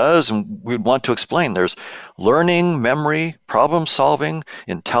is and does, and we'd want to explain. There's learning, memory, problem solving,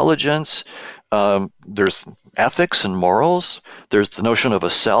 intelligence. There's ethics and morals. There's the notion of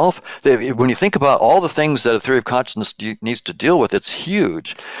a self. When you think about all the things that a theory of consciousness needs to deal with, it's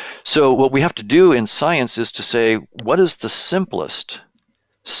huge. So what we have to do in science is to say, what is the simplest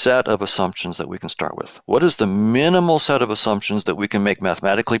set of assumptions that we can start with? What is the minimal set of assumptions that we can make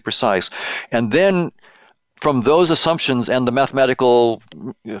mathematically precise? And then from those assumptions and the mathematical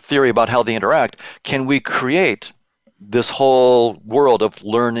theory about how they interact, can we create this whole world of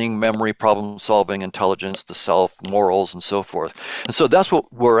learning, memory, problem solving, intelligence, the self, morals, and so forth? And so that's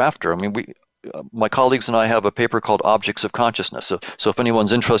what we're after. I mean, my colleagues and I have a paper called Objects of Consciousness. So if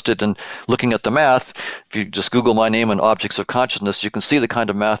anyone's interested in looking at the math, if you just Google my name and Objects of Consciousness, you can see the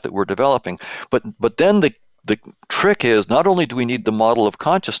kind of math that we're developing. But then the trick is, not only do we need the model of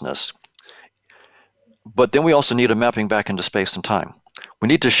consciousness, but then we also need a mapping back into space and time. We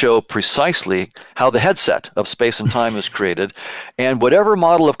need to show precisely how the headset of space and time is created, and whatever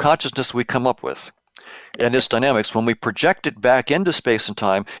model of consciousness we come up with and its dynamics, when we project it back into space and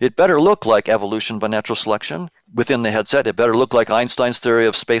time, it better look like evolution by natural selection within the headset. It better look like Einstein's theory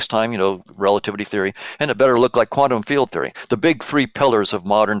of space-time, relativity theory, and it better look like quantum field theory, the big three pillars of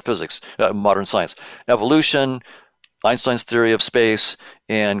modern physics, modern science: evolution, Einstein's theory of space,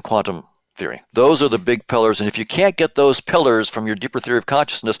 and quantum theory. Those are the big pillars. And if you can't get those pillars from your deeper theory of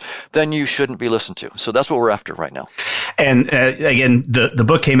consciousness, then you shouldn't be listened to. So that's what we're after right now. And again, the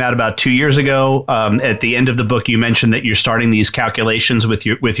book came out about 2 years ago. At the end of the book, you mentioned that you're starting these calculations with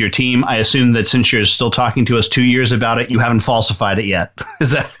your team. I assume that since you're still talking to us 2 years about it, you haven't falsified it yet. Is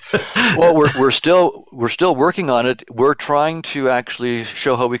that? Well, we're still working on it. We're trying to actually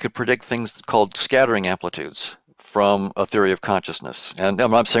show how we could predict things called scattering amplitudes from a theory of consciousness. And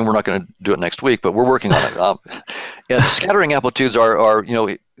I'm not saying we're not going to do it next week, but we're working on it. And scattering amplitudes are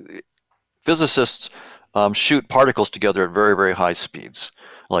physicists shoot particles together at very, very high speeds.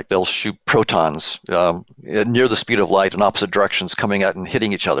 Like they'll shoot protons near the speed of light in opposite directions coming at and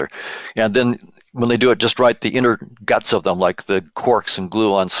hitting each other. And then when they do it just right, the inner guts of them, like the quarks and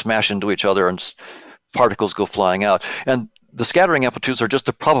gluons, smash into each other and particles go flying out. And the scattering amplitudes are just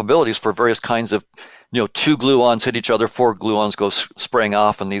the probabilities for various kinds of, 2 gluons hit each other, 4 gluons go spraying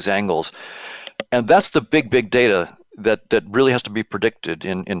off in these angles. And that's the big data that really has to be predicted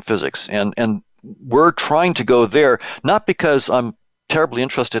in physics. And we're trying to go there, not because I'm terribly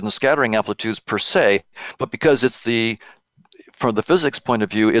interested in scattering amplitudes per se, but because from the physics point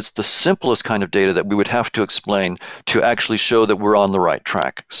of view, it's the simplest kind of data that we would have to explain to actually show that we're on the right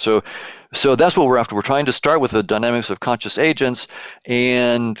track. So that's what we're after. We're trying to start with the dynamics of conscious agents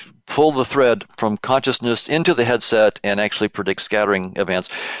and pull the thread from consciousness into the headset and actually predict scattering events.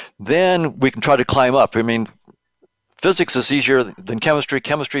 Then we can try to climb up. I mean, physics is easier than chemistry.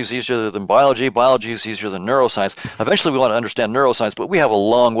 Chemistry is easier than biology. Biology is easier than neuroscience. Eventually, we want to understand neuroscience, but we have a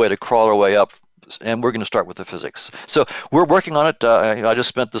long way to crawl our way up, and we're going to start with the physics. So we're working on it. I just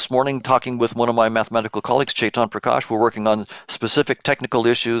spent this morning talking with one of my mathematical colleagues, Chetan Prakash. We're working on specific technical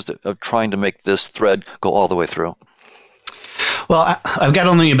issues of trying to make this thread go all the way through. Well, I've got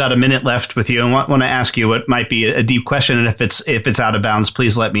only about a minute left with you, and want to ask you what might be a deep question. And if it's out of bounds,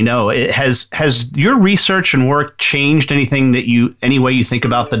 please let me know. Has your research and work changed anything any way you think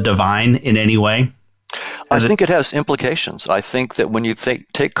about the divine in any way? I think it has implications. I think that when you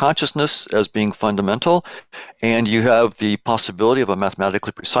take consciousness as being fundamental and you have the possibility of a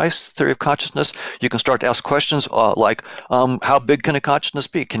mathematically precise theory of consciousness, you can start to ask questions like, how big can a consciousness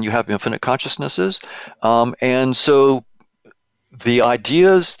be? Can you have infinite consciousnesses? And so the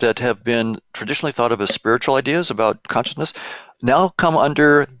ideas that have been traditionally thought of as spiritual ideas about consciousness now come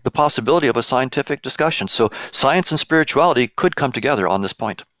under the possibility of a scientific discussion. So science and spirituality could come together on this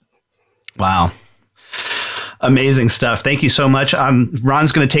point. Wow. Amazing stuff. Thank you so much.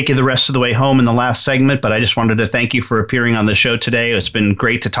 Ron's going to take you the rest of the way home in the last segment, but I just wanted to thank you for appearing on the show today. It's been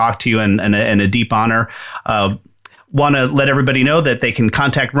great to talk to you and a deep honor. Want to let everybody know that they can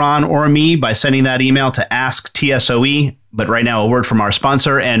contact Ron or me by sending that email to asktsoe. But right now, a word from our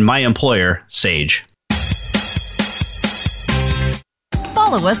sponsor and my employer, Sage.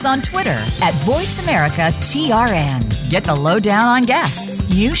 Follow us on Twitter at VoiceAmericaTRN. Get the lowdown on guests,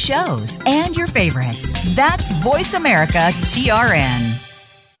 new shows, and your favorites. That's VoiceAmericaTRN.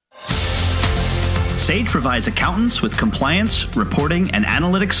 Sage provides accountants with compliance, reporting, and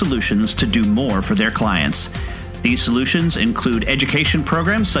analytic solutions to do more for their clients. These solutions include education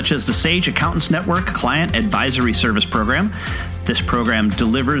programs such as the Sage Accountants Network Client Advisory Service Program. This program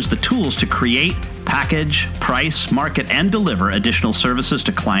delivers the tools to create, package, price, market, and deliver additional services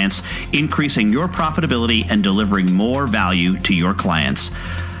to clients, increasing your profitability and delivering more value to your clients.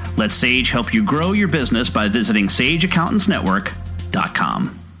 Let Sage help you grow your business by visiting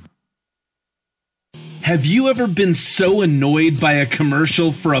sageaccountantsnetwork.com. Have you ever been so annoyed by a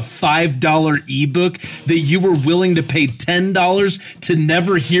commercial for a $5 ebook that you were willing to pay $10 to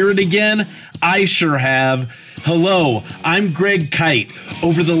never hear it again? I sure have. Hello, I'm Greg Kite.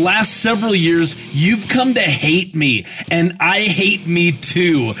 Over the last several years, you've come to hate me, and I hate me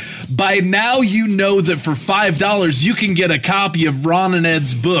too. By now, you know that for $5, you can get a copy of Ron and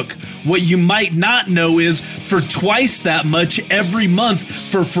Ed's book. What you might not know is for twice that much every month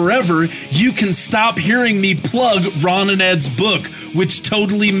for forever, you can stop hearing me plug Ron and Ed's book, which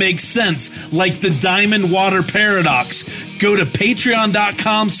totally makes sense, like the Diamond Water Paradox. Go to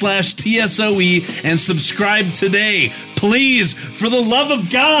patreon.com/TSOE and subscribe today. Please, for the love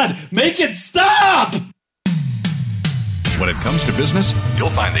of God, make it stop! When it comes to business, you'll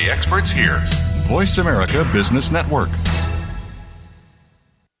find the experts here. Voice America Business Network.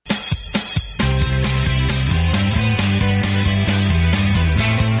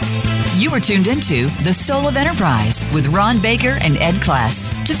 You are tuned into The Soul of Enterprise with Ron Baker and Ed Class.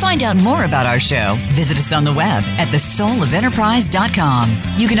 To find out more about our show, visit us on the web at thesoulofenterprise.com.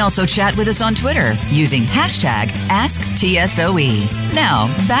 You can also chat with us on Twitter using hashtag AskTSOE. Now,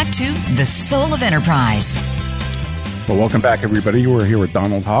 back to The Soul of Enterprise. Well, welcome back, everybody. We're here with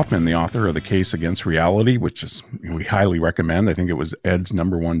Donald Hoffman, the author of The Case Against Reality, which we highly recommend. I think it was Ed's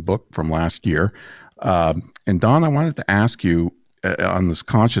 #1 book from last year. And Don, I wanted to ask you on this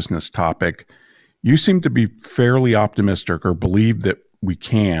consciousness topic, you seem to be fairly optimistic or believe that we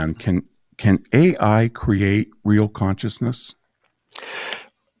can AI create real consciousness?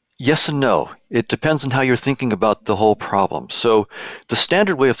 Yes and no. It depends on how you're thinking about the whole problem. So the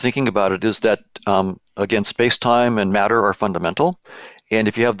standard way of thinking about it is that, again, space-time and matter are fundamental. And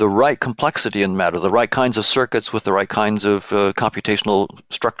if you have the right complexity in matter, the right kinds of circuits with the right kinds of computational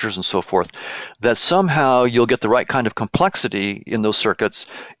structures and so forth, that somehow you'll get the right kind of complexity in those circuits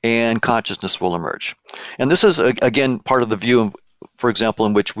and consciousness will emerge. And this is, again, part of the view, for example,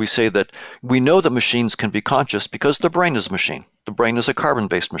 in which we say that we know that machines can be conscious because the brain is a machine. The brain is a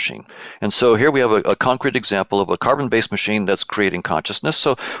carbon-based machine. And so here we have a concrete example of a carbon-based machine that's creating consciousness.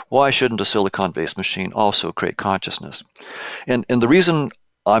 So why shouldn't a silicon-based machine also create consciousness? And the reason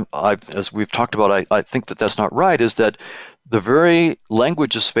as we've talked about, I think that that's not right is that the very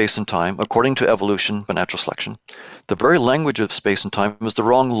language of space and time, according to evolution by natural selection, the very language of space and time is the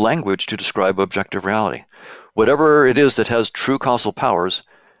wrong language to describe objective reality. Whatever it is that has true causal powers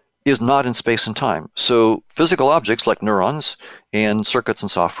is not in space and time. So physical objects like neurons and circuits and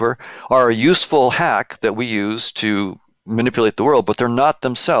software are a useful hack that we use to manipulate the world, but they're not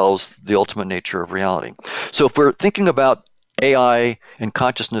themselves the ultimate nature of reality. So if we're thinking about AI and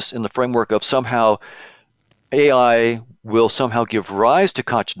consciousness in the framework of somehow AI will somehow give rise to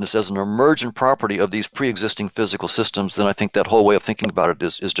consciousness as an emergent property of these pre-existing physical systems, then I think that whole way of thinking about it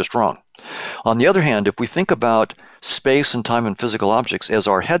is just wrong. On the other hand, if we think about space and time and physical objects as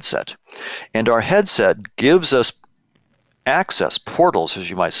our headset, and our headset gives us access, portals, as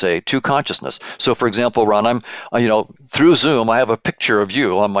you might say, to consciousness. So, for example, Ron, I'm, through Zoom, I have a picture of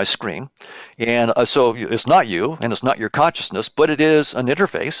you on my screen, and so it's not you, and it's not your consciousness, but it is an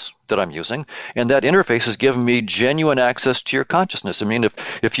interface that I'm using, and that interface has given me genuine access to your consciousness. I mean,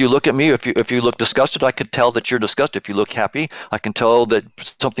 if you look at me, if you look disgusted, I could tell that you're disgusted. If you look happy, I can tell that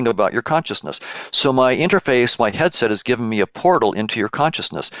something about your consciousness. So my interface, my headset, has given me a portal into your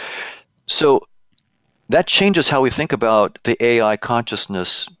consciousness. So that changes how we think about the AI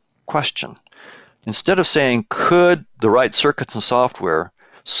consciousness question. Instead of saying, could the right circuits and software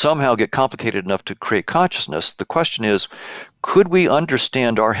somehow get complicated enough to create consciousness, the question is, could we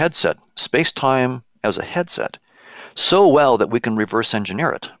understand our headset, space-time as a headset, so well that we can reverse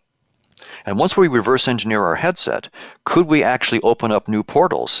engineer it? And once we reverse engineer our headset, could we actually open up new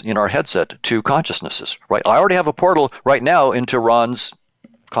portals in our headset to consciousnesses? Right? I already have a portal right now into Ron's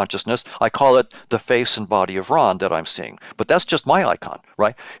consciousness. I call it the face and body of Ron that I'm seeing. But that's just my icon,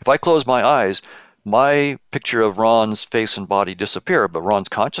 right? If I close my eyes, my picture of Ron's face and body disappear, but Ron's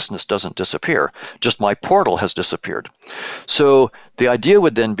consciousness doesn't disappear. Just my portal has disappeared. So the idea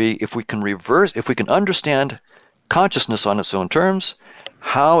would then be if we can understand consciousness on its own terms,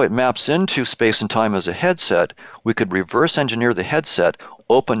 how it maps into space and time as a headset, we could reverse engineer the headset,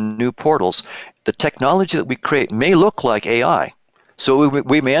 open new portals. The technology that we create may look like AI. So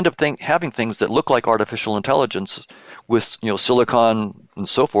we may end up having things that look like artificial intelligence with silicon and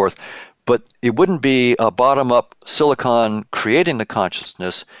so forth, but it wouldn't be a bottom-up silicon creating the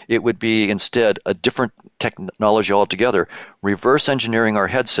consciousness. It would be instead a different technology altogether, reverse engineering our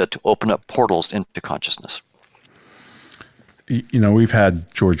headset to open up portals into consciousness. We've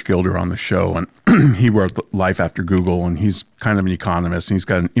had George Gilder on the show, and he wrote Life After Google, and he's kind of an economist, and he's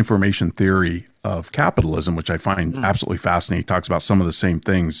got an information theory of capitalism, which I find absolutely fascinating. He talks about some of the same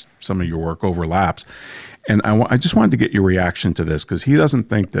things. Some of your work overlaps. And I just wanted to get your reaction to this, because he doesn't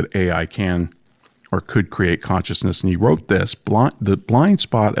think that AI can or could create consciousness. And he wrote this, the blind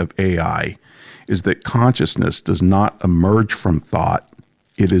spot of AI is that consciousness does not emerge from thought.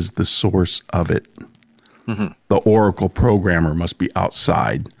 It is the source of it. Mm-hmm. The Oracle programmer must be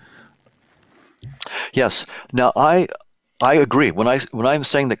outside. Yes. Now, I agree. When I'm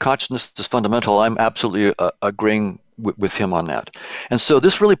saying that consciousness is fundamental, I'm absolutely agreeing with him on that. And so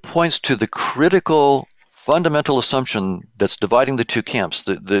this really points to the critical fundamental assumption that's dividing the two camps.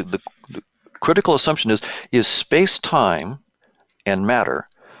 The critical assumption is space-time and matter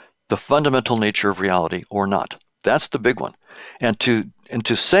the fundamental nature of reality or not? That's the big one. And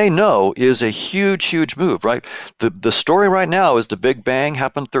to say no is a huge, huge move, right? The story right now is the Big Bang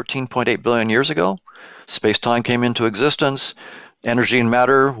happened 13.8 billion years ago. Space-time came into existence. Energy and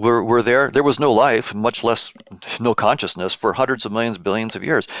matter were there. There was no life, much less no consciousness, for hundreds of millions, billions of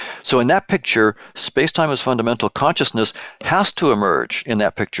years. So in that picture, space-time is fundamental. Consciousness has to emerge in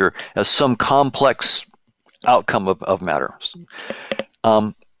that picture as some complex outcome of matter.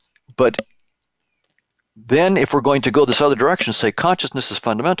 But then if we're going to go this other direction, say consciousness is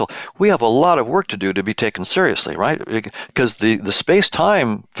fundamental, we have a lot of work to do to be taken seriously, right? Because the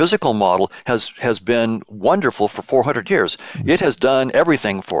space-time physical model has been wonderful for 400 years. It has done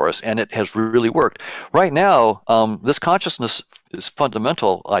everything for us, and it has really worked. Right now, this consciousness is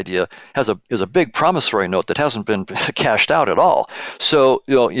fundamental idea is a big promissory note that hasn't been cashed out at all. So,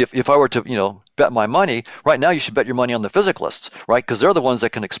 if I were to, bet my money, right now you should bet your money on the physicalists, right? Because they're the ones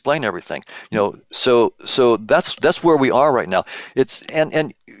that can explain everything. So that's where we are right now.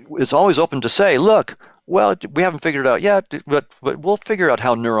 It's always open to say, look, well, we haven't figured it out yet, but we'll figure out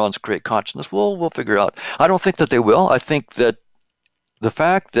how neurons create consciousness. We'll figure out. I don't think that they will. I think that the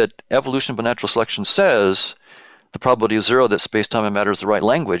fact that evolution by natural selection says the probability is zero that space-time and matter is the right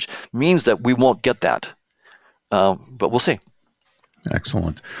language means that we won't get that. But we'll see.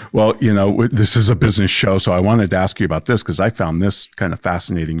 Excellent. Well, this is a business show, so I wanted to ask you about this because I found this kind of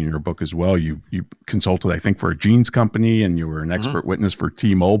fascinating in your book as well. You consulted, I think, for a jeans company, and you were an expert witness for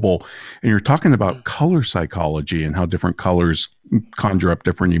T-Mobile, and you're talking about color psychology and how different colors conjure up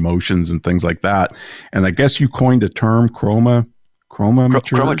different emotions and things like that. And I guess you coined a term, chromatures,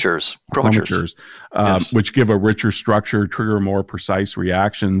 yes. Which give a richer structure, trigger more precise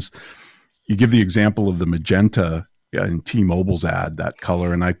reactions. You give the example of the magenta in T-Mobile's ad, that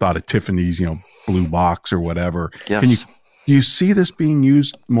color, and I thought of Tiffany's, blue box or whatever. Yes. Do you see this being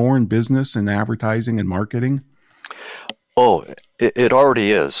used more in business and advertising and marketing? Oh, it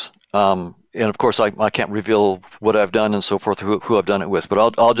already is. And of course, I can't reveal what I've done and so forth, who I've done it with,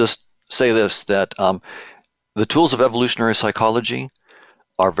 but I'll just say this, that the tools of evolutionary psychology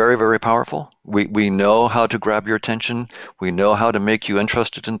are very, very powerful. We know how to grab your attention. We know how to make you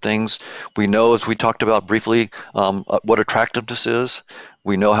interested in things. We know, as we talked about briefly, what attractiveness is.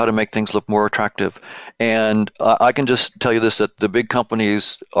 We know how to make things look more attractive. And I can just tell you this, that the big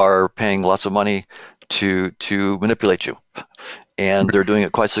companies are paying lots of money to manipulate you. And they're doing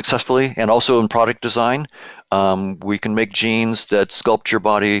it quite successfully. And also in product design, we can make jeans that sculpt your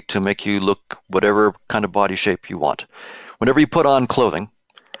body to make you look whatever kind of body shape you want. Whenever you put on clothing,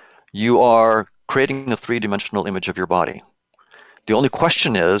 you are creating a three-dimensional image of your body. The only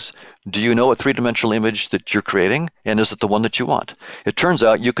question is, do you know what three-dimensional image that you're creating, and is it the one that you want? It turns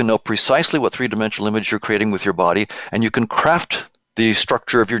out you can know precisely what three-dimensional image you're creating with your body, and you can craft the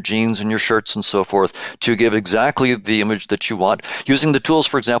structure of your jeans and your shirts and so forth to give exactly the image that you want, using the tools,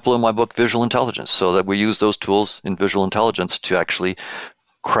 for example, in my book, Visual Intelligence, so that we use those tools in Visual Intelligence to actually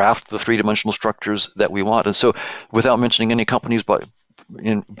craft the three-dimensional structures that we want. And so, without mentioning any companies by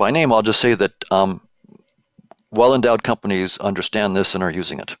name, I'll just say that well-endowed companies understand this and are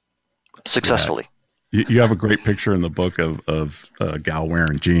using it successfully. Yeah. You have a great picture in the book of a gal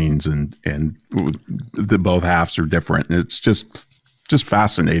wearing jeans, and the both halves are different. And it's just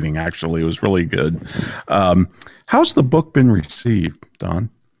fascinating, actually. It was really good. How's the book been received, Don?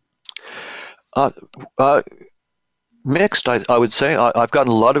 Mixed, I would say. I've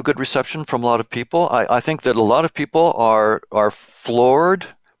gotten a lot of good reception from a lot of people. I think that a lot of people are floored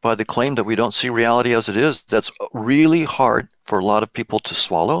by the claim that we don't see reality as it is. That's really hard for a lot of people to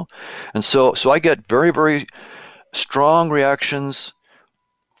swallow. And so I get very, very strong reactions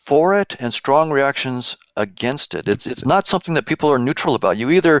for it and strong reactions against it. It's not something that people are neutral about.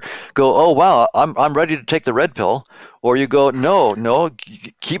 You either go, oh wow, I'm ready to take the red pill, or you go, no,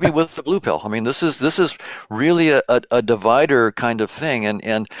 keep me with the blue pill. I mean, this is really a divider kind of thing,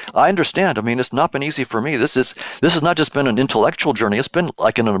 and I understand. I mean, it's not been easy for me. This has not just been an intellectual journey. It's been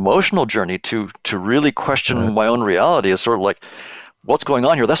like an emotional journey to really question my own reality. It's sort of like, what's going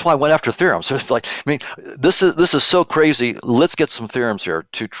on here? That's why I went after theorems. So it's like, I mean, this is so crazy. Let's get some theorems here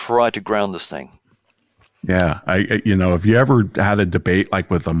to try to ground this thing. Yeah, have you ever had a debate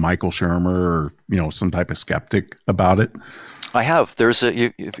like with a Michael Shermer or some type of skeptic about it? I have. There's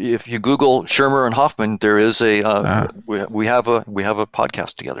if you Google Shermer and Hoffman, there is we have a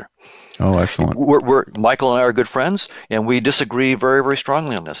podcast together. Oh, excellent. We're Michael and I are good friends, and we disagree very, very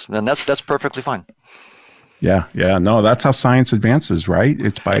strongly on this, and that's perfectly fine. Yeah. No, that's how science advances, right?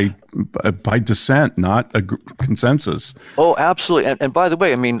 It's by dissent, not a consensus. Oh, absolutely. And by the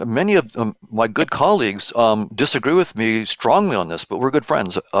way, I mean, many of my good colleagues disagree with me strongly on this, but we're good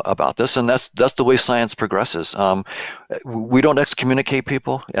friends about this, and that's the way science progresses. We don't excommunicate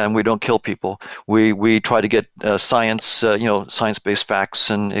people, and we don't kill people. We try to get science-based facts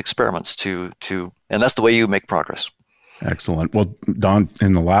and experiments to, and that's the way you make progress. Excellent. Well, Don,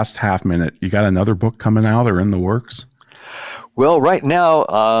 in the last half minute, you got another book coming out or in the works? Well, right now,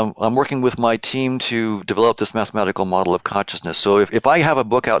 I'm working with my team to develop this mathematical model of consciousness. So if I have a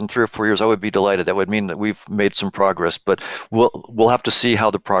book out in 3 or 4 years, I would be delighted. That would mean that we've made some progress, but we'll have to see how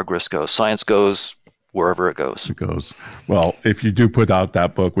the progress goes. Science goes wherever it goes. Well, if you do put out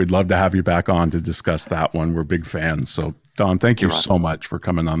that book, we'd love to have you back on to discuss that one. We're big fans. So, Don, thank you so much for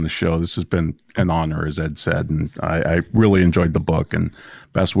coming on the show. This has been an honor, as Ed said, and I really enjoyed the book, and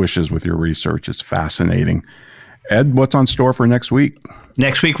best wishes with your research. It's fascinating. Ed, what's on store for next week?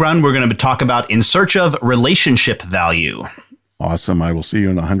 Next week, Ron, we're going to talk about In Search of Relationship Value. Awesome. I will see you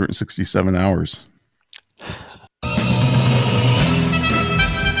in 167 hours.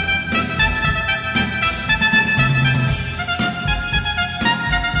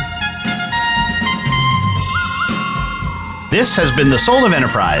 This has been The Soul of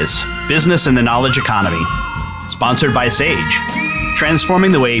Enterprise, Business in the Knowledge Economy, sponsored by Sage,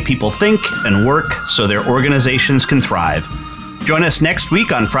 transforming the way people think and work so their organizations can thrive. Join us next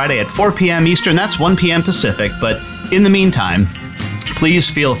week on Friday at 4 p.m. Eastern, that's 1 p.m. Pacific, but in the meantime, please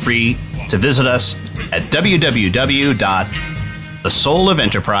feel free to visit us at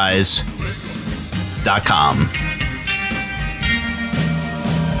www.thesoulofenterprise.com.